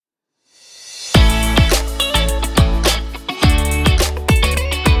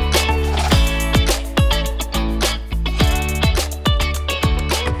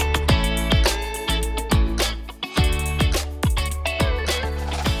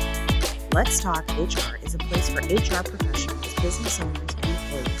Let's Talk HR is a place for HR professionals, business owners, and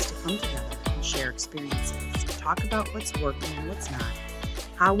employees to come together and share experiences, talk about what's working and what's not,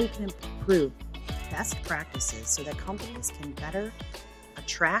 how we can improve best practices so that companies can better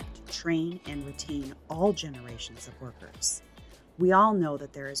attract, train, and retain all generations of workers. We all know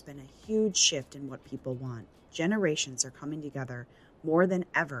that there has been a huge shift in what people want. Generations are coming together more than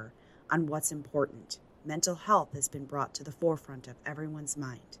ever on what's important. Mental health has been brought to the forefront of everyone's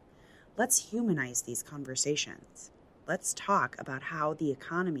mind. Let's humanize these conversations. Let's talk about how the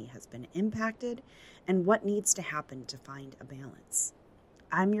economy has been impacted and what needs to happen to find a balance.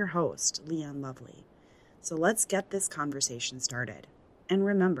 I'm your host, Leon Lovely. So let's get this conversation started. And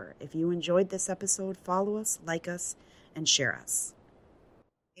remember, if you enjoyed this episode, follow us, like us, and share us.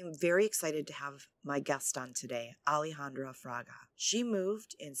 I'm very excited to have my guest on today, Alejandra Fraga. She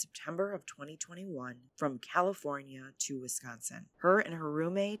moved in September of 2021 from California to Wisconsin. Her and her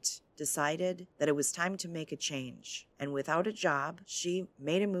roommate decided that it was time to make a change. And without a job, she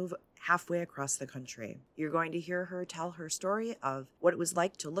made a move halfway across the country. You're going to hear her tell her story of what it was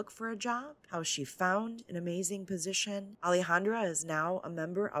like to look for a job, how she found an amazing position. Alejandra is now a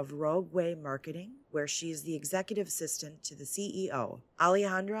member of Rogue Way Marketing, where she is the executive assistant to the CEO.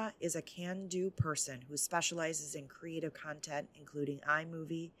 Alejandra is a can-do person who specializes in creative content, including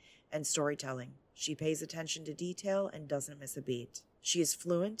iMovie and storytelling. She pays attention to detail and doesn't miss a beat. She is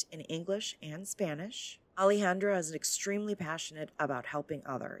fluent in English and Spanish. Alejandra is extremely passionate about helping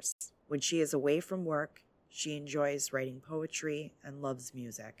others. When she is away from work, she enjoys writing poetry and loves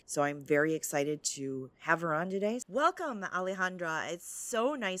music. So I'm very excited to have her on today. Welcome, Alejandra. It's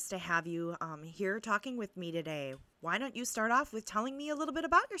so nice to have you here talking with me today. Why don't you start off with telling me a little bit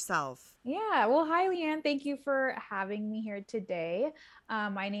about yourself? Yeah, well, hi, Leanne. Thank you for having me here today.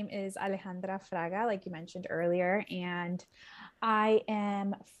 My name is Alejandra Fraga, like you mentioned earlier, and I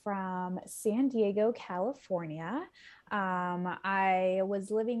am from San Diego, California. I was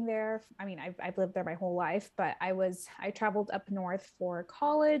living there. I've lived there my whole life, but I traveled up north for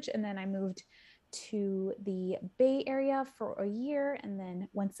college, and then I moved to the Bay Area for a year. And then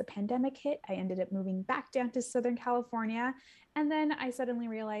once the pandemic hit, I ended up moving back down to Southern California. And then I suddenly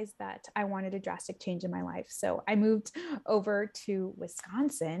realized that I wanted a drastic change in my life. So I moved over to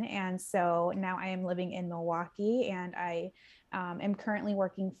Wisconsin. And so now I am living in Milwaukee, and I am currently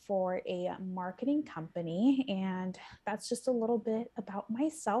working for a marketing company. And that's just a little bit about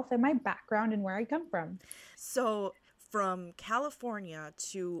myself and my background and where I come from. So from California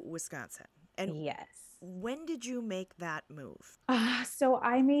to Wisconsin. And yes. When did you make that move? So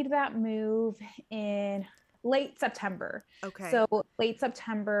I made that move in late September. Okay. So late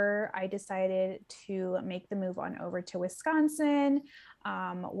September, I decided to make the move on over to Wisconsin.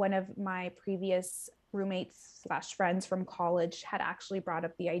 One of my previous roommates / friends from college had actually brought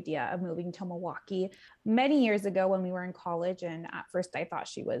up the idea of moving to Milwaukee many years ago when we were in college. And at first I thought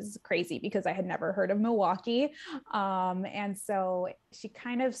she was crazy because I had never heard of Milwaukee. And so she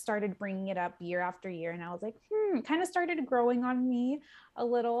kind of started bringing it up year after year. And I was like, kind of started growing on me a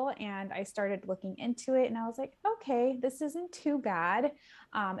little. And I started looking into it, and I was like, okay, this isn't too bad.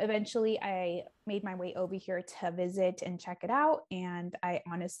 Eventually I made my way over here to visit and check it out. And I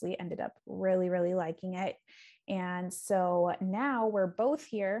honestly ended up really, really liking it. And so now we're both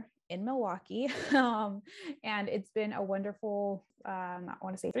here in Milwaukee. And it's been a wonderful, I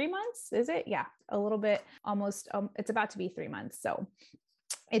want to say 3 months. Is it? Yeah, a little bit, almost, it's about to be 3 months. So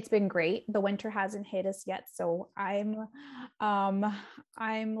it's been great. The winter hasn't hit us yet. So I'm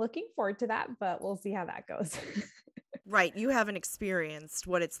looking forward to that, but we'll see how that goes. Right. You haven't experienced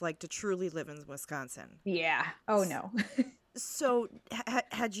what it's like to truly live in Wisconsin. Yeah. Oh, no. So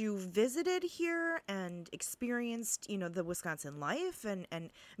had you visited here and experienced, the Wisconsin life? And I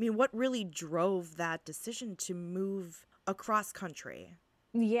mean, what really drove that decision to move across country?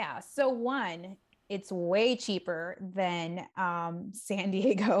 Yeah. So one, it's way cheaper than San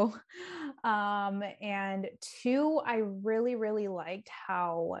Diego. And two, I really, really liked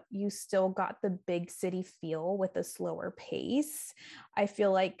how you still got the big city feel with a slower pace. I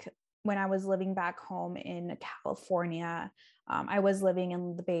feel like when I was living back home in California, I was living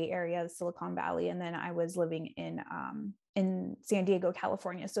in the Bay Area, Silicon Valley, and then I was living in San Diego,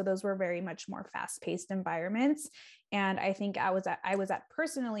 California. So those were very much more fast-paced environments. And I think I was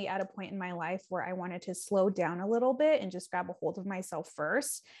personally at a point in my life where I wanted to slow down a little bit and just grab a hold of myself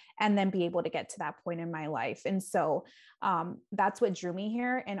first and then be able to get to that point in my life. And so that's what drew me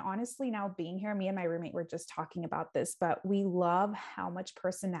here. And honestly, now being here, me and my roommate were just talking about this, but we love how much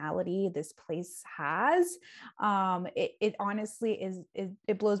personality this place has. It honestly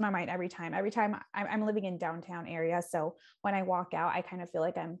it blows my mind every time. Every time I'm living in downtown area. So when I walk out, I kind of feel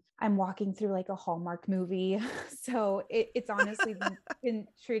like I'm walking through like a Hallmark movie. So it's honestly been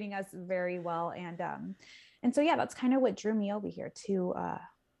treating us very well. And so, yeah, that's kind of what drew me over here to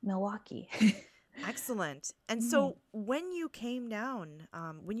Milwaukee. Excellent. And so when you came down,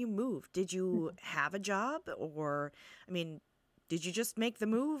 when you moved, did you have a job, or, I mean, did you just make the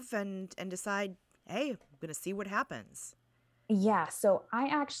move and decide, hey, I'm going to see what happens? Yeah, so I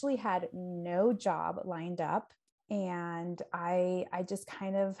actually had no job lined up, and I just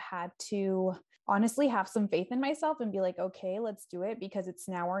kind of had to honestly have some faith in myself and be like, okay, let's do it because it's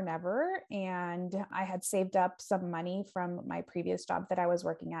now or never. And I had saved up some money from my previous job that I was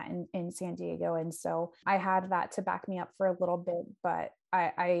working at in San Diego. And so I had that to back me up for a little bit, but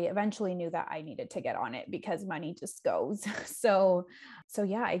I eventually knew that I needed to get on it because money just goes. So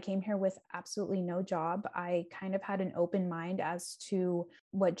yeah, I came here with absolutely no job. I kind of had an open mind as to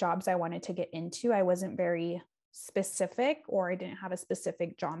what jobs I wanted to get into. I wasn't very specific, or I didn't have a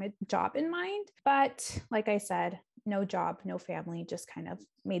specific job in mind. But like I said, no job, no family, just kind of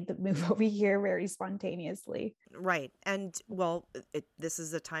made the move over here very spontaneously. Right. And well, this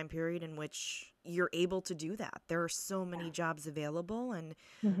is a time period in which you're able to do that. There are so many jobs available. And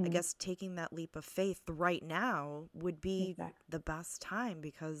I guess taking that leap of faith right now would be the best time,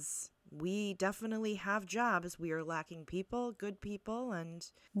 because we definitely have jobs. We are lacking people, good people. And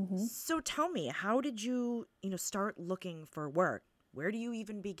so tell me, how did you, start looking for work? Where do you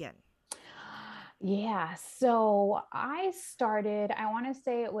even begin? Yeah. So I started, I want to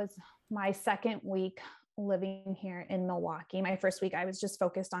say it was my second week living here in Milwaukee. My first week, I was just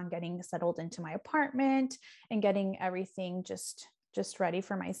focused on getting settled into my apartment and getting everything just ready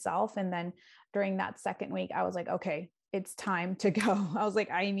for myself. And then during that second week, I was like, okay, it's time to go. I was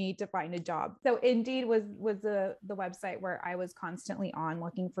like, I need to find a job. So Indeed was the website where I was constantly on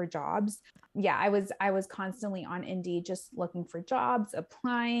looking for jobs. Yeah, I was constantly on Indeed, just looking for jobs,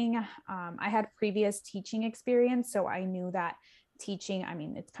 applying. I had previous teaching experience, so I knew that teaching, I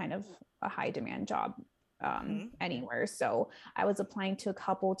mean, it's kind of a high demand job anywhere. So I was applying to a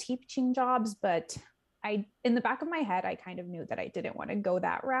couple teaching jobs, but in the back of my head, I kind of knew that I didn't want to go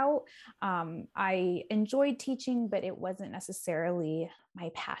that route. I enjoyed teaching, but it wasn't necessarily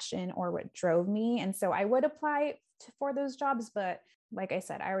my passion or what drove me. And so I would apply for those jobs, but like I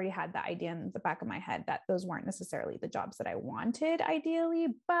said, I already had the idea in the back of my head that those weren't necessarily the jobs that I wanted ideally,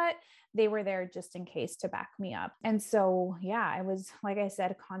 but they were there just in case to back me up. And so, yeah, I was, like I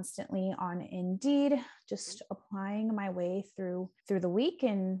said, constantly on Indeed, just applying my way through the week.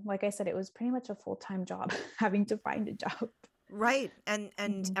 And like I said, it was pretty much a full-time job having to find a job. Right. And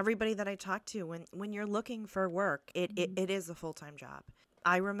everybody that I talk to, when you're looking for work, it is a full-time job.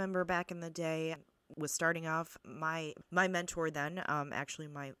 I remember back in the day, was starting off, my mentor then, actually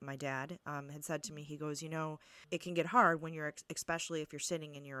my dad, had said to me, he goes, it can get hard when you're, especially if you're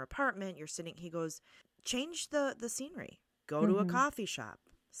sitting in your apartment, he goes, change the scenery, go to a coffee shop,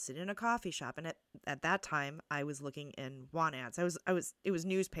 sit in a coffee shop. And at that time I was looking in want ads. It was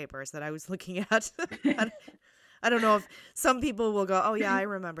newspapers that I was looking at. I don't know if some people will go, oh yeah, I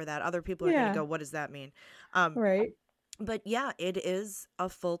remember that. Other people are going to go, what does that mean? Right. But yeah, it is a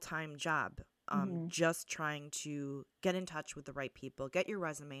full-time job. Just trying to get in touch with the right people, get your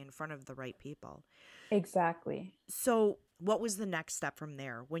resume in front of the right people. Exactly. So what was the next step from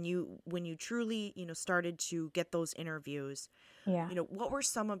there? When you truly, started to get those interviews, what were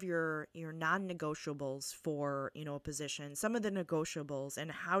some of your non-negotiables for, a position, some of the negotiables, and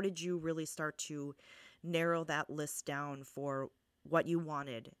how did you really start to narrow that list down for what you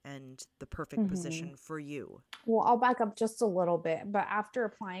wanted and the perfect position for you? Well, I'll back up just a little bit, but after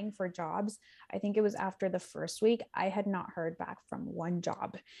applying for jobs, I think it was after the first week, I had not heard back from one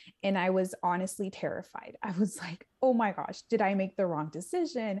job. And I was honestly terrified. I was like, oh my gosh, did I make the wrong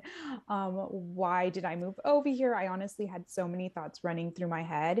decision? Why did I move over here? I honestly had so many thoughts running through my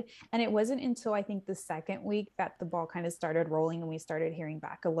head. And it wasn't until I think the second week that the ball kind of started rolling and we started hearing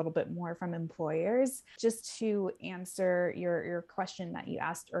back a little bit more from employers. Just to answer your question that you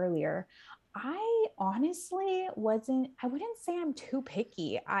asked earlier, I honestly I wouldn't say I'm too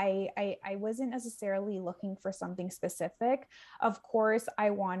picky. I wasn't necessarily looking for something specific. Of course, I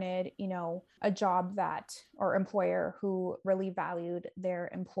wanted, a job or employer who really valued their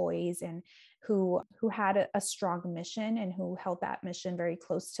employees and who had a strong mission and who held that mission very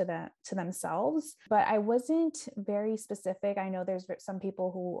close to themselves. But I wasn't very specific. I know there's some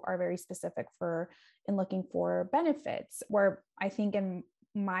people who are very specific in looking for benefits, where I think in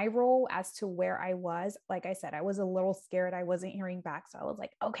my role as to where I was, like I said, I was a little scared. I wasn't hearing back. So I was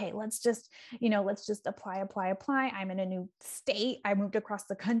like, okay, let's just apply. I'm in a new state. I moved across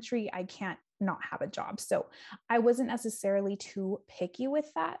the country. I can't not have a job. So I wasn't necessarily too picky with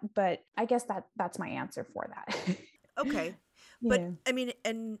that, but I guess that's my answer for that. Okay. But I mean,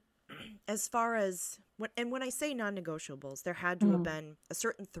 and as far as when I say non-negotiables, there had to have been a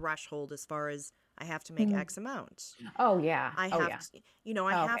certain threshold as far as I have to make X amount. Oh yeah. I have to,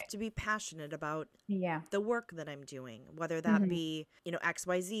 I have to be passionate about the work that I'm doing, whether that be,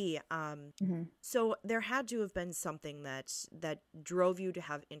 XYZ. So there had to have been something that drove you to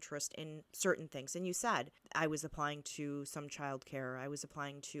have interest in certain things. And you said, I was applying to some childcare. I was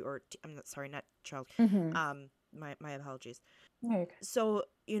applying to, I'm not sorry, not child. My apologies. Okay. So,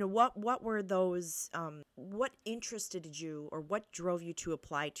 what were those, what interested you or what drove you to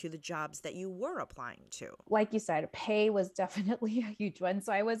apply to the jobs that you were applying to? Like you said, pay was definitely a huge one.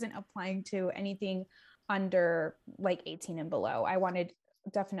 So I wasn't applying to anything under like 18 and below. I wanted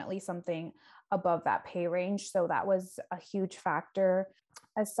definitely something above that pay range. So that was a huge factor.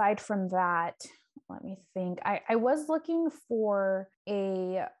 Aside from that, let me think. I was looking for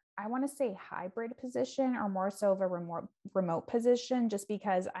I want to say hybrid position or more so of a remote position, just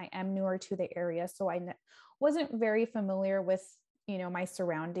because I am newer to the area. So I wasn't very familiar with, my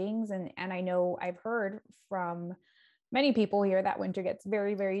surroundings. And I know I've heard from many people here that winter gets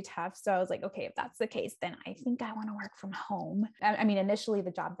very, very tough. So I was like, okay, if that's the case, then I think I want to work from home. I mean, initially the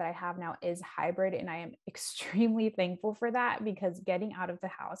job that I have now is hybrid, and I am extremely thankful for that, because getting out of the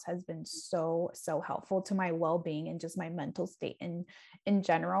house has been so, so helpful to my well-being and just my mental state in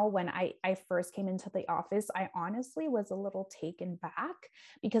general. When I first came into the office, I honestly was a little taken back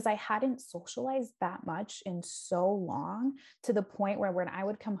because I hadn't socialized that much in so long, to the point where when I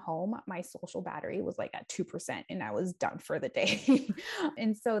would come home, my social battery was like at 2% and I was done for the day.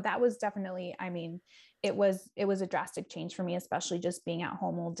 And so that was definitely, I mean, it was a drastic change for me, especially just being at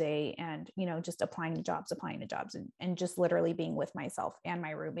home all day and, just applying to jobs and just literally being with myself and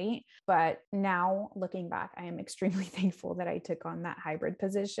my roommate. But now looking back, I am extremely thankful that I took on that hybrid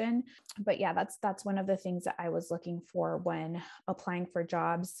position. But yeah, that's one of the things that I was looking for when applying for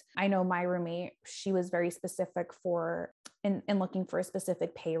jobs. I know my roommate, she was very specific in looking for a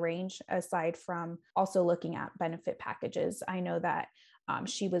specific pay range, aside from also looking at benefit packages. I know that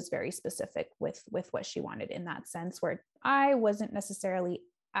she was very specific with what she wanted in that sense, where I wasn't necessarily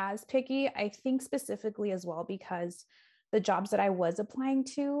as picky. I think specifically as well, because the jobs that I was applying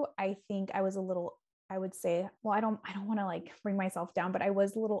to, I think I was a little, I would say, well, I don't want to like bring myself down, but I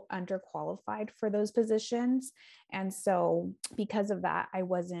was a little underqualified for those positions. And so because of that, I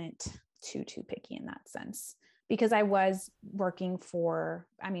wasn't too picky in that sense, because I was working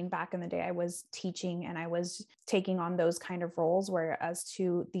back in the day, I was teaching and I was taking on those kind of roles. Whereas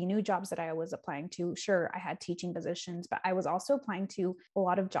to the new jobs that I was applying to, sure, I had teaching positions, but I was also applying to a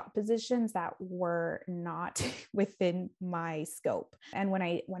lot of job positions that were not within my scope. And when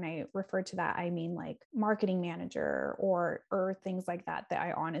I refer to that, I mean like marketing manager or things like that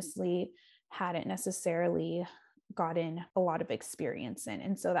I honestly hadn't necessarily gotten a lot of experience in.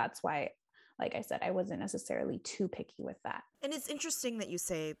 And so that's why, like I said, I wasn't necessarily too picky with that. And it's interesting that you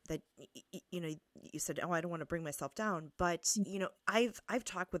say that, you said, oh, I don't want to bring myself down. But, I've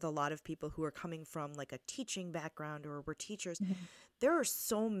talked with a lot of people who are coming from like a teaching background or were teachers. Mm-hmm. There are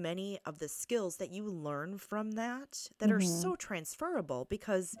so many of the skills that you learn from that mm-hmm. are so transferable,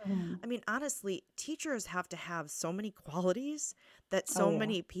 because, mm-hmm. I mean, honestly, teachers have to have so many qualities that so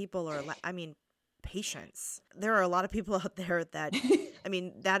many people are, patience. There are a lot of people out there that, I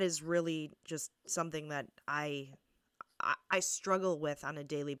mean, that is really just something that I struggle with on a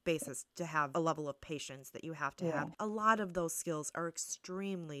daily basis, to have a level of patience that you have to have. A lot of those skills are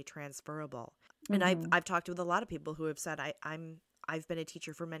extremely transferable. Mm-hmm. And I've talked with a lot of people who have said, I've been a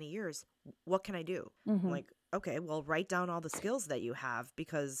teacher for many years. What can I do? Mm-hmm. I'm like, okay, well, write down all the skills that you have,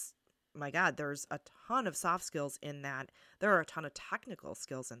 because my God, there's a ton of soft skills in that. There are a ton of technical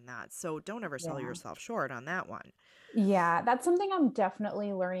skills in that. So don't ever sell yourself short on that one. Yeah, that's something I'm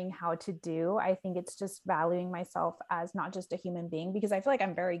definitely learning how to do. I think it's just valuing myself as not just a human being, because I feel like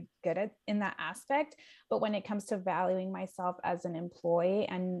I'm very good in that aspect. But when it comes to valuing myself as an employee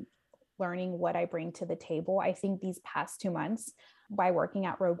and learning what I bring to the table. I think these past 2 months by working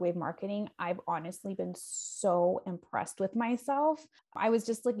at Rogue Wave Marketing, I've honestly been so impressed with myself. I was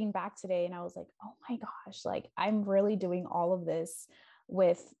just looking back today and I was like, oh my gosh, like I'm really doing all of this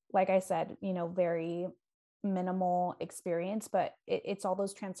with, like I said, very minimal experience, but it's all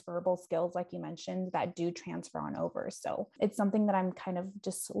those transferable skills, like you mentioned, that do transfer on over. So it's something that I'm kind of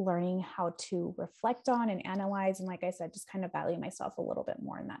just learning how to reflect on and analyze. And like I said, just kind of value myself a little bit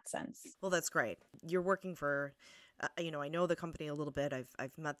more in that sense. Well, that's great. You're working for, I know the company a little bit.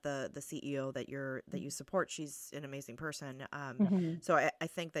 I've met the CEO that you support. She's an amazing person. So I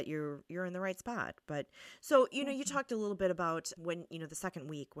think that you're in the right spot. But so you talked a little bit about when the second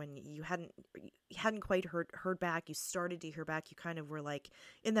week when you hadn't quite heard back. You started to hear back. You kind of were like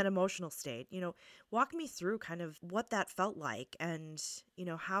in that emotional state. Walk me through kind of what that felt like, and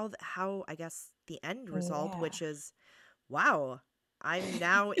how I guess the end result, which is, wow, I'm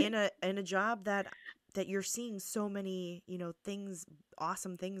now in a job that you're seeing so many, things,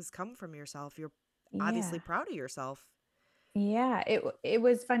 awesome things come from yourself. You're obviously proud of yourself. Yeah, it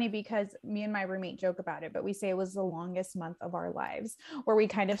was funny because me and my roommate joke about it, but we say it was the longest month of our lives, where we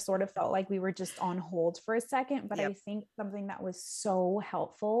kind of sort of felt like we were just on hold for a second. But I think something that was so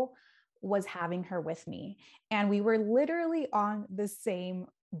helpful was having her with me. And we were literally on the same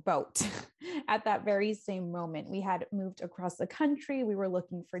boat at that very same moment. We had moved across the country. We were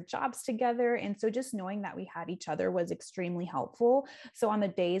looking for jobs together. And so just knowing that we had each other was extremely helpful. So on the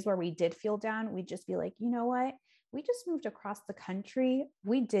days where we did feel down, we'd just be like, you know what? We just moved across the country.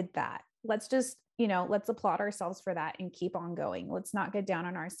 We did that. Let's just, let's applaud ourselves for that and keep on going. Let's not get down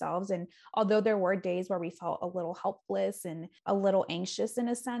on ourselves. And although there were days where we felt a little helpless and a little anxious in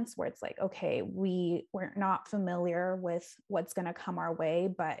a sense, where it's like, okay, we're not familiar with what's going to come our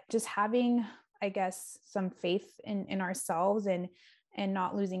way, but just having, I guess, some faith in ourselves and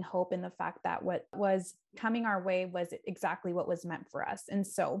not losing hope in the fact that what was coming our way was exactly what was meant for us. And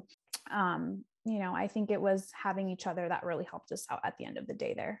so, I think it was having each other that really helped us out at the end of the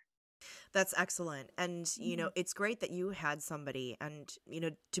day there. That's excellent. And, it's great that you had somebody and,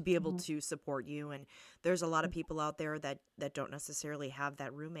 to be able to support you. And there's a lot of people out there that don't necessarily have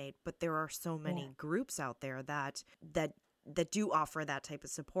that roommate, but there are so many groups out there that do offer that type of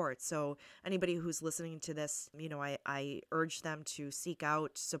support. So anybody who's listening to this, I urge them to seek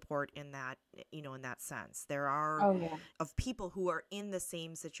out support in that, in that sense. There are of people who are in the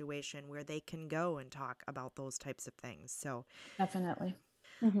same situation where they can go and talk about those types of things. So definitely.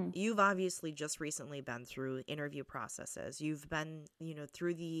 You've obviously just recently been through interview processes. You've been,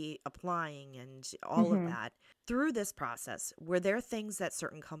 through the applying and all of that. Through this process, were there things that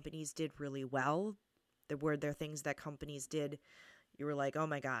certain companies did really well? Were there things that companies did you were like, oh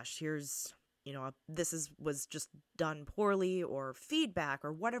my gosh, here's, was just done poorly, or feedback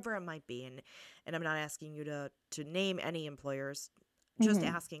or whatever it might be? And I'm not asking you to name any employers. Just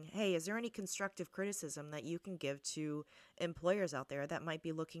asking, hey, is there any constructive criticism that you can give to employers out there that might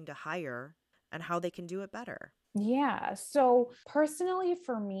be looking to hire and how they can do it better? Yeah. So personally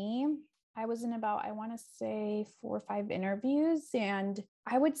for me, I was in about, I want to say 4 or 5 interviews. And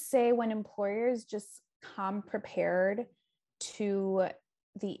I would say when employers just come prepared to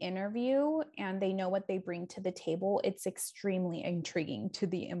the interview and they know what they bring to the table, it's extremely intriguing to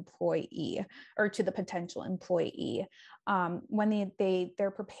the employee or to the potential employee. When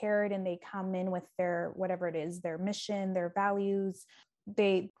they're prepared and they come in with their, whatever it is, their mission, their values,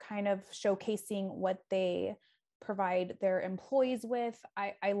 they kind of showcasing what they provide their employees with.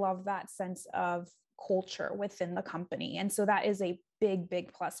 I love that sense of culture within the company. And so that is a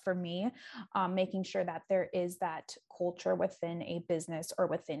big plus for me, making sure that there is that culture within a business or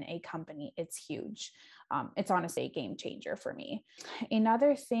within a company. It's huge. It's honestly a game changer for me.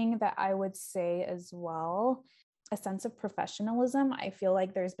 Another thing that I would say as well, a sense of professionalism. I feel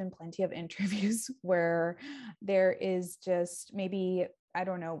like there's been plenty of interviews where there is just maybe, I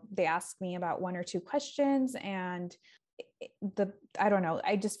don't know, they ask me about 1 or 2 questions and I don't know.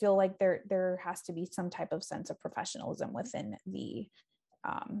 I just feel like there has to be some type of sense of professionalism within the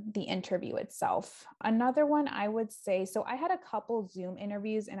interview itself. Another one I would say, so I had a couple Zoom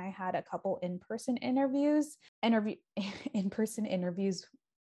interviews and I had a couple in-person interviews. In-person interviews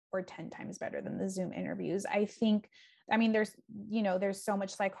were 10 times better than the Zoom interviews. There's so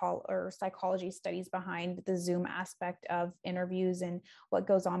much psychology studies behind the Zoom aspect of interviews and what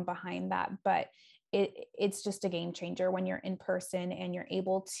goes on behind that. But it's just a game changer when you're in person and you're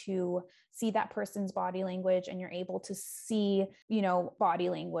able to see that person's body language, and you're able to see, body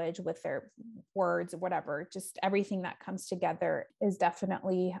language with their words, whatever, just everything that comes together is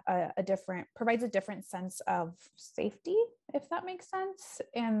definitely provides a different sense of safety, if that makes sense.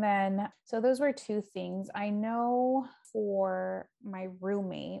 And then, so those were two things. I know for my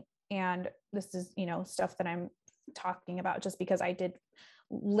roommate, and this is, stuff that I'm talking about just because I did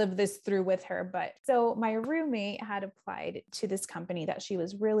live this through with her. But so my roommate had applied to this company that she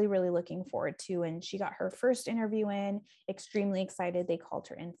was really, really looking forward to. And she got her first interview in, extremely excited. They called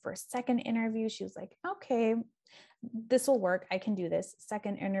her in for a second interview. She was like, okay, this will work. I can do this.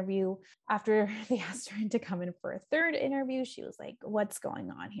 Second interview, after they asked her to come in for a third interview, she was like, what's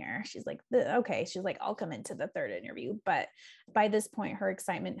going on here? She's like, okay. She's like, I'll come into the third interview. But by this point, her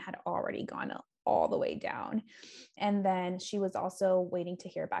excitement had already gone all the way down. And then she was also waiting to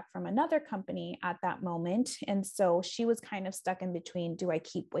hear back from another company at that moment. And so she was kind of stuck in between, do I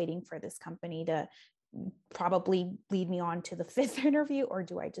keep waiting for this company to probably lead me on to the fifth interview, or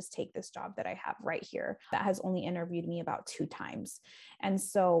do I just take this job that I have right here that has only interviewed me about 2 times? And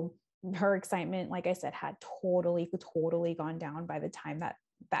so her excitement, like I said, had totally gone down by the time that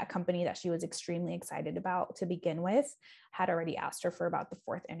company that she was extremely excited about to begin with had already asked her for about the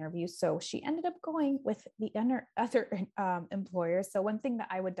 4th interview. So she ended up going with the other employer. So one thing that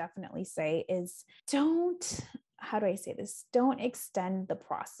I would definitely say is don't extend the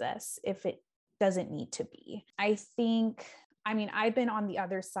process if it doesn't need to be. I've been on the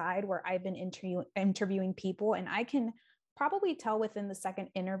other side where I've been interviewing people, and I can probably tell within the second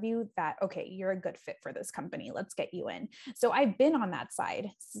interview that, okay, you're a good fit for this company. Let's get you in. So I've been on that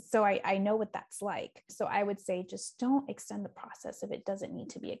side. So I know what that's like. So I would say just don't extend the process if it doesn't need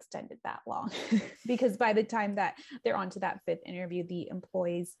to be extended that long, because by the time that they're on to that 5th interview, the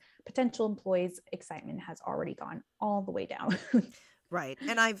potential employees' excitement has already gone all the way down. Right.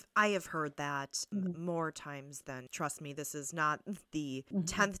 And I have heard that more times than, trust me, this is not the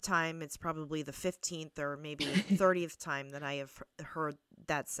 10th time. It's probably the 15th or maybe 30th time that I have heard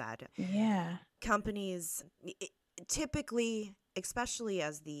that said. Yeah. Companies typically, especially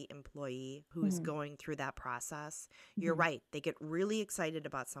as the employee who's going through that process, you're right. They get really excited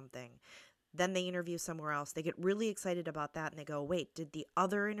about something. Then they interview somewhere else. They get really excited about that, and they go, wait, did the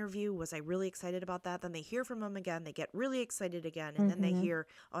other interview, was I really excited about that? Then they hear from them again. They get really excited again, and then they hear,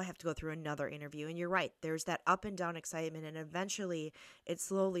 oh, I have to go through another interview. And you're right. There's that up and down excitement, and eventually it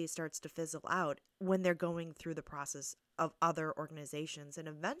slowly starts to fizzle out when they're going through the process of other organizations. And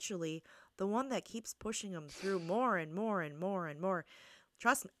eventually the one that keeps pushing them through more and more and more and more.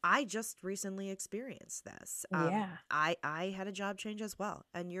 Trust me, I just recently experienced this. Yeah. I had a job change as well,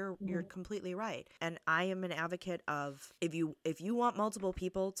 and you're completely right. And I am an advocate of, if you want multiple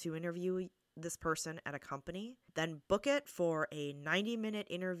people to interview this person at a company, then book it for a 90-minute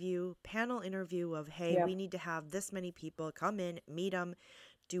interview, panel interview of, hey, we need to have this many people come in, meet them,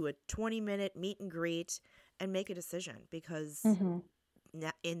 do a 20-minute meet and greet, and make a decision. Because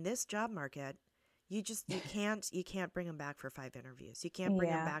in this job market, you can't bring them back for 5 interviews. You can't bring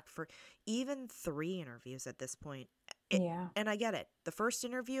them back for even 3 interviews at this point. And I get it. The first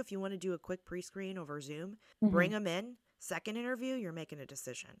interview, if you want to do a quick pre-screen over Zoom, bring them in. Second interview, you're making a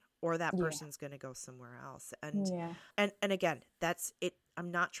decision, or that person's going to go somewhere else. And again, that's it.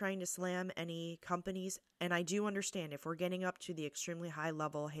 I'm not trying to slam any companies. And I do understand if we're getting up to the extremely high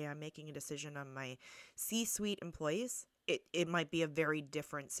level, hey, I'm making a decision on my C-suite employees, it might be a very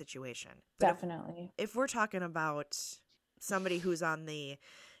different situation. But Definitely. If we're talking about somebody who's on the,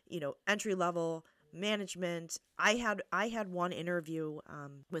 entry level management, I had one interview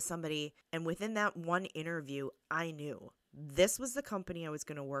with somebody, and within that one interview, I knew this was the company I was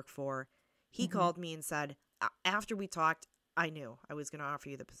going to work for. He called me and said, after we talked, I knew I was going to offer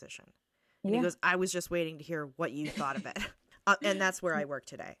you the position. And he goes, I was just waiting to hear what you thought of it. And that's where I work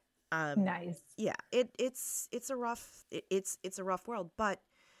today. Nice. Yeah, it's a rough world, but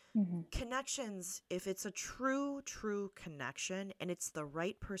connections, if it's a true connection and it's the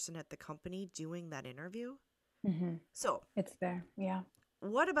right person at the company doing that interview. So it's there. Yeah.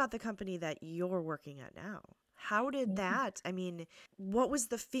 What about the company that you're working at now? How did that, what was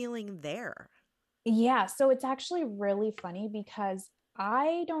the feeling there? Yeah. So it's actually really funny because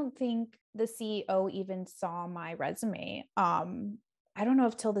I don't think the CEO even saw my resume. I don't know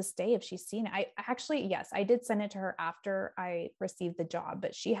if till this day, if she's seen it. Yes, I did send it to her after I received the job,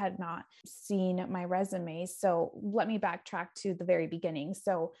 but she had not seen my resume. So let me backtrack to the very beginning.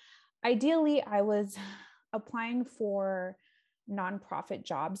 So ideally I was applying for nonprofit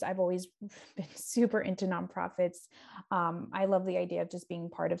jobs. I've always been super into nonprofits. I love the idea of just being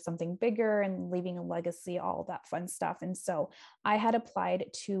part of something bigger and leaving a legacy, all that fun stuff. And so I had applied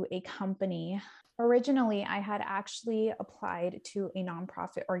to a company. Originally, I had actually applied to a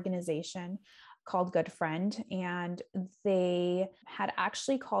nonprofit organization called Good Friend, and they had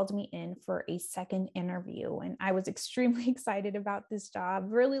actually called me in for a second interview. And I was extremely excited about this job,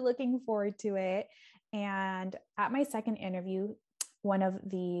 really looking forward to it. And at my second interview, one of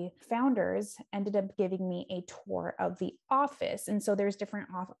the founders ended up giving me a tour of the office. And so there's different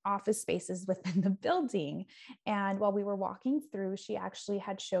office spaces within the building. And while we were walking through, she actually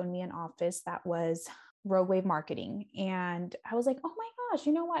had shown me an office that was Rogue Wave Marketing. And I was like, oh my gosh,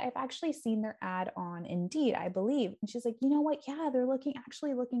 you know what? I've actually seen their ad on Indeed, I believe. And she's like, you know what? Yeah, they're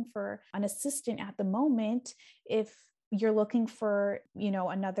actually looking for an assistant at the moment. If you're looking for,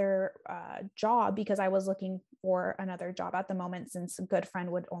 another job, because I was looking for another job at the moment, since a Good Friend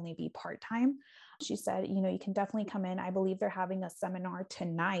would only be part-time. She said, you can definitely come in. I believe they're having a seminar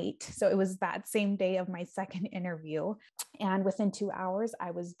tonight. So it was that same day of my second interview. And within 2 hours,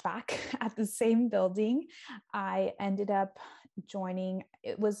 I was back at the same building. I ended up joining,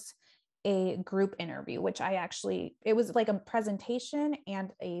 it was a group interview, which it was like a presentation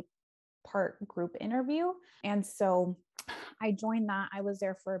and a part group interview. And so I joined that. I was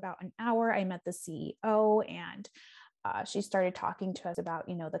there for about an hour. I met the CEO, and she started talking to us about,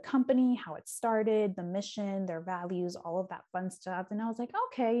 the company, how it started, the mission, their values, all of that fun stuff. And I was like,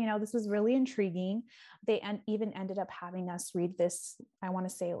 okay, this is really intriguing. They even ended up having us read this, I want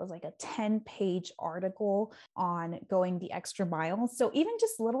to say it was like a 10-page article on going the extra mile. So even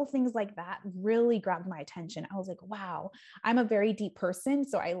just little things like that really grabbed my attention. I was like, wow, I'm a very deep person.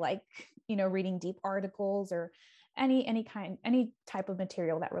 So I like, reading deep articles or any type of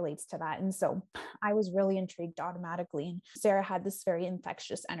material that relates to that. And so I was really intrigued automatically. And Sarah had this very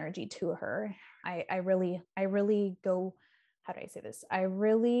infectious energy to her. I really go, how do I say this? I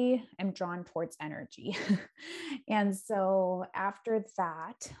really am drawn towards energy. And so after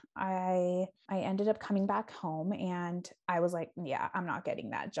that, I ended up coming back home, and I was like, yeah, I'm not getting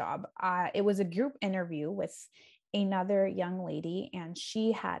that job. It was a group interview with another young lady, and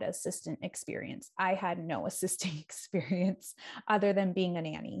she had assistant experience. I had no assisting experience other than being a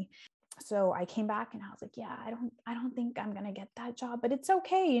nanny. So I came back and I was like, yeah, I don't think I'm going to get that job, but it's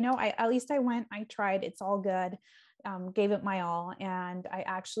okay. At least I went, I tried, it's all good. Gave it my all. And I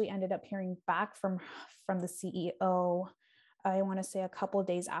actually ended up hearing back from the CEO. I want to say a couple of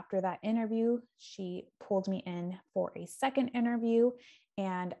days after that interview. She pulled me in for a second interview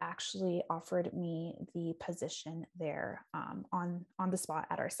and actually offered me the position there on the spot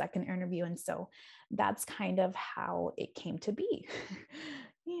at our second interview. And so that's kind of how it came to be.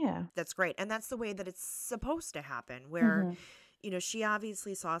 Yeah. That's great. And that's the way that it's supposed to happen, where, she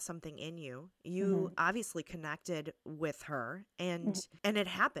obviously saw something in you. You obviously connected with her, and it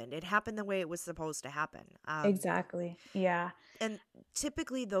happened. It happened the way it was supposed to happen. Exactly. Yeah. And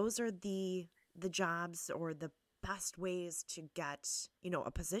typically those are the jobs or the best ways to get,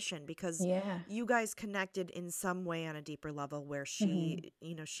 a position, because you guys connected in some way on a deeper level where she,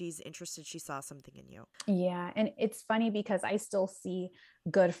 she's interested, she saw something in you. Yeah. And it's funny because I still see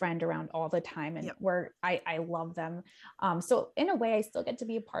Good Friend around all the time, and where I love them. So in a way, I still get to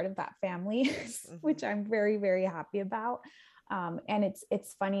be a part of that family, which I'm very, very happy about. And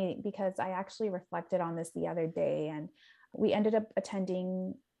it's funny because I actually reflected on this the other day, and we ended up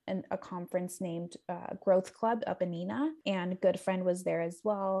attending a conference named Growth Club up in Nina, and Good Friend was there as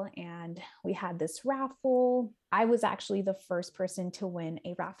well. And we had this raffle. I was actually the first person to win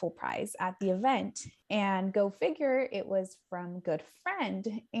a raffle prize at the event, and go figure, it was from Good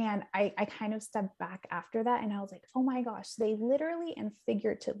Friend. And I kind of stepped back after that, and I was like, oh my gosh, they literally and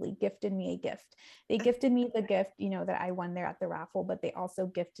figuratively gifted me a gift. They gifted me the gift, that I won there at the raffle, but they also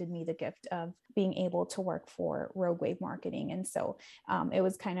gifted me the gift of being able to work for Rogue Wave Marketing. And so it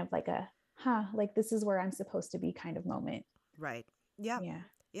was kind of like like this is where I'm supposed to be kind of moment. Right. Yeah. Yeah.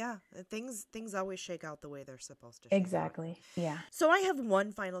 Yeah, things always shake out the way they're supposed to shake Exactly. out. Yeah. So I have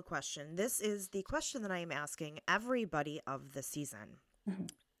one final question. This is the question that I am asking everybody of the season.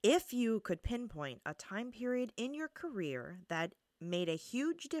 If you could pinpoint a time period in your career that made a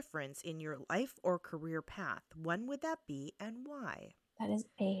huge difference in your life or career path, when would that be and why? That is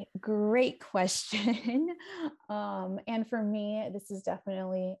a great question. And for me, this is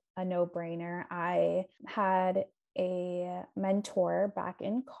definitely a no-brainer. I had a mentor back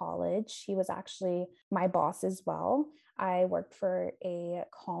in college. He was actually my boss as well. I worked for a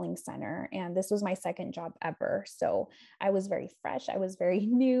calling center, and this was my second job ever. So I was very fresh. I was very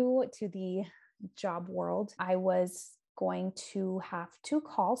new to the job world. I was going to have to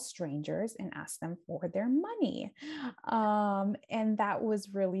call strangers and ask them for their money. And that was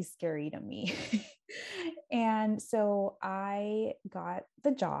really scary to me. And so I got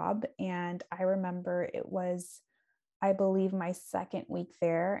the job, and I remember it was, I believe, my second week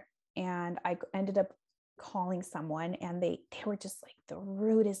there. And I ended up calling someone, and they were just like the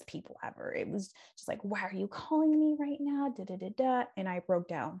rudest people ever. It was just like, why are you calling me right now? Da, da, da, da. And I broke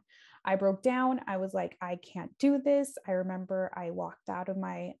down. I was like, I can't do this. I remember I walked out of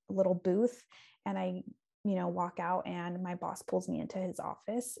my little booth, and I walk out, and my boss pulls me into his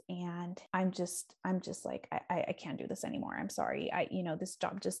office, and I'm just like, I can't do this anymore. I'm sorry. This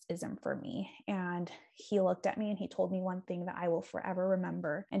job just isn't for me. And he looked at me, and he told me one thing that I will forever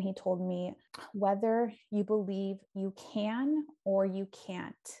remember. And he told me, whether you believe you can or you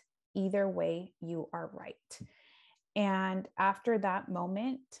can't, either way, you are right. And after that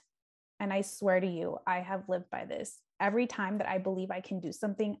moment, and I swear to you, I have lived by this. Every time that I believe I can do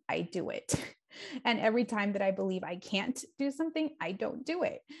something, I do it. And every time that I believe I can't do something, I don't do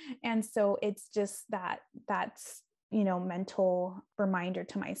it. And so it's just that's mental reminder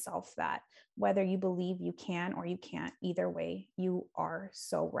to myself that whether you believe you can or you can't, either way, you are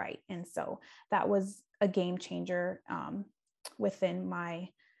so right. And so that was a game changer within my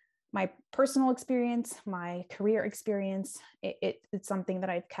personal experience, my career experience. It's something that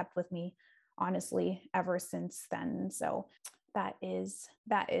I've kept with me, honestly, ever since then. So that is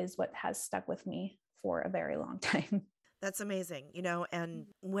what has stuck with me for a very long time. That's amazing. And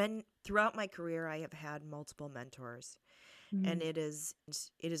when throughout my career, I have had multiple mentors, and it is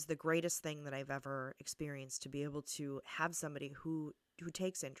the greatest thing that I've ever experienced, to be able to have somebody who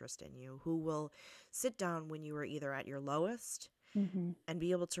takes interest in you, who will sit down when you are either at your lowest and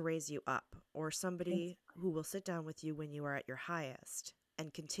be able to raise you up, or somebody who will sit down with you when you are at your highest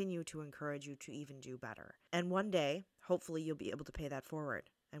and continue to encourage you to even do better. And one day, hopefully, you'll be able to pay that forward.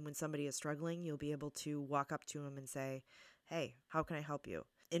 And when somebody is struggling, you'll be able to walk up to them and say, hey, how can I help you?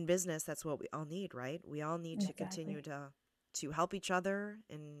 In business, that's what we all need, right? We all need to continue to help each other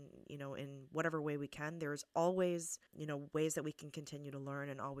in whatever way we can. There's always, ways that we can continue to learn,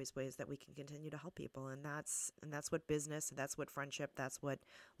 and always ways that we can continue to help people. And that's what business, that's what friendship, that's what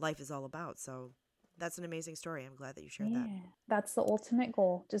life is all about. So that's an amazing story. I'm glad that you shared that. That's the ultimate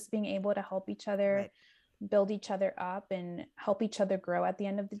goal, just being able to help each other, build each other up, and help each other grow at the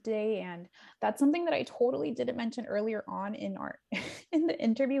end of the day. And that's something that I totally didn't mention earlier on in the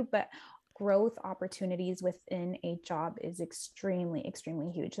interview, but growth opportunities within a job is extremely,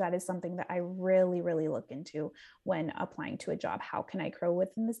 extremely huge. That is something that I really, really look into when applying to a job. How can I grow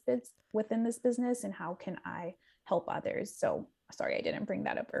within this business, and how can I help others? So sorry, I didn't bring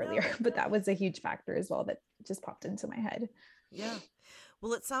that up earlier, but that was a huge factor as well that just popped into my head. Yeah.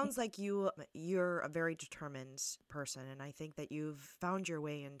 Well, it sounds like you're a very determined person, and I think that you've found your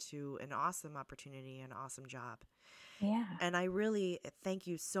way into an awesome opportunity, an awesome job. Yeah. And I really thank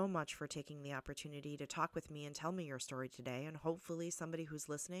you so much for taking the opportunity to talk with me and tell me your story today. And hopefully somebody who's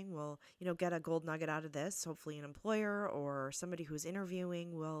listening will, get a gold nugget out of this. Hopefully an employer or somebody who's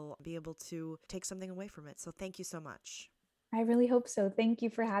interviewing will be able to take something away from it. So thank you so much. I really hope so. Thank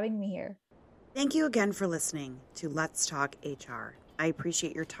you for having me here. Thank you again for listening to Let's Talk HR. I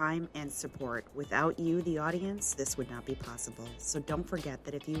appreciate your time and support. Without you, the audience, this would not be possible. So don't forget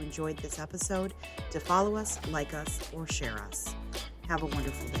that if you enjoyed this episode, to follow us, like us, or share us. Have a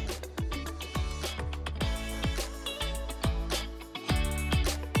wonderful day.